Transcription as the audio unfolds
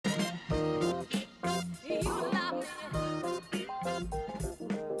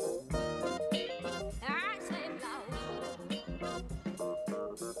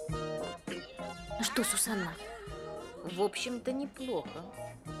Ну что, Сусанна? В общем-то, неплохо.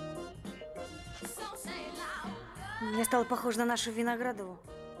 Я стала похожа на нашу Виноградову.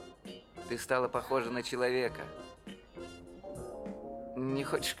 Ты стала похожа на человека. Не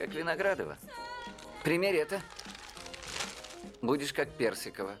хочешь, как Виноградова? Примерь это. Будешь как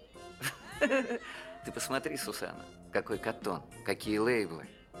Персикова. Ты посмотри, Сусанна, какой катон, какие лейблы.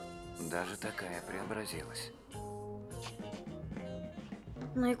 Даже такая преобразилась.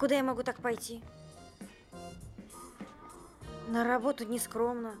 Ну и куда я могу так пойти? На работу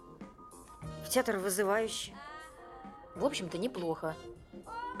нескромно, в театр вызывающе. В общем-то, неплохо.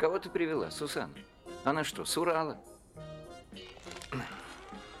 Кого ты привела, Сусанна? Она что, с Урала?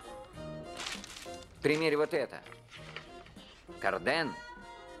 Примерь вот это. Карден.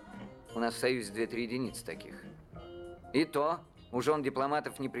 У нас в Союзе 2-3 единицы таких. И то у жен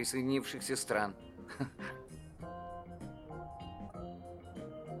дипломатов неприсоединившихся стран.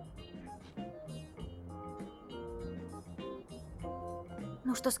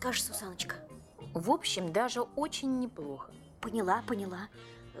 Ну что скажешь, Сусаночка? В общем, даже очень неплохо. Поняла, поняла.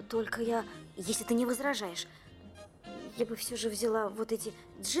 Только я, если ты не возражаешь, я бы все же взяла вот эти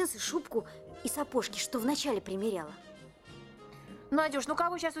джинсы, шубку и сапожки, что вначале примеряла. Надюш, ну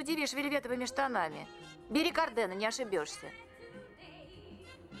кого сейчас удивишь вельветовыми штанами? Бери Кардена, не ошибешься.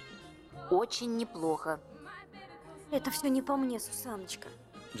 Очень неплохо. Это все не по мне, Сусаночка.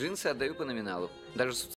 Джинсы отдаю по номиналу. Даже с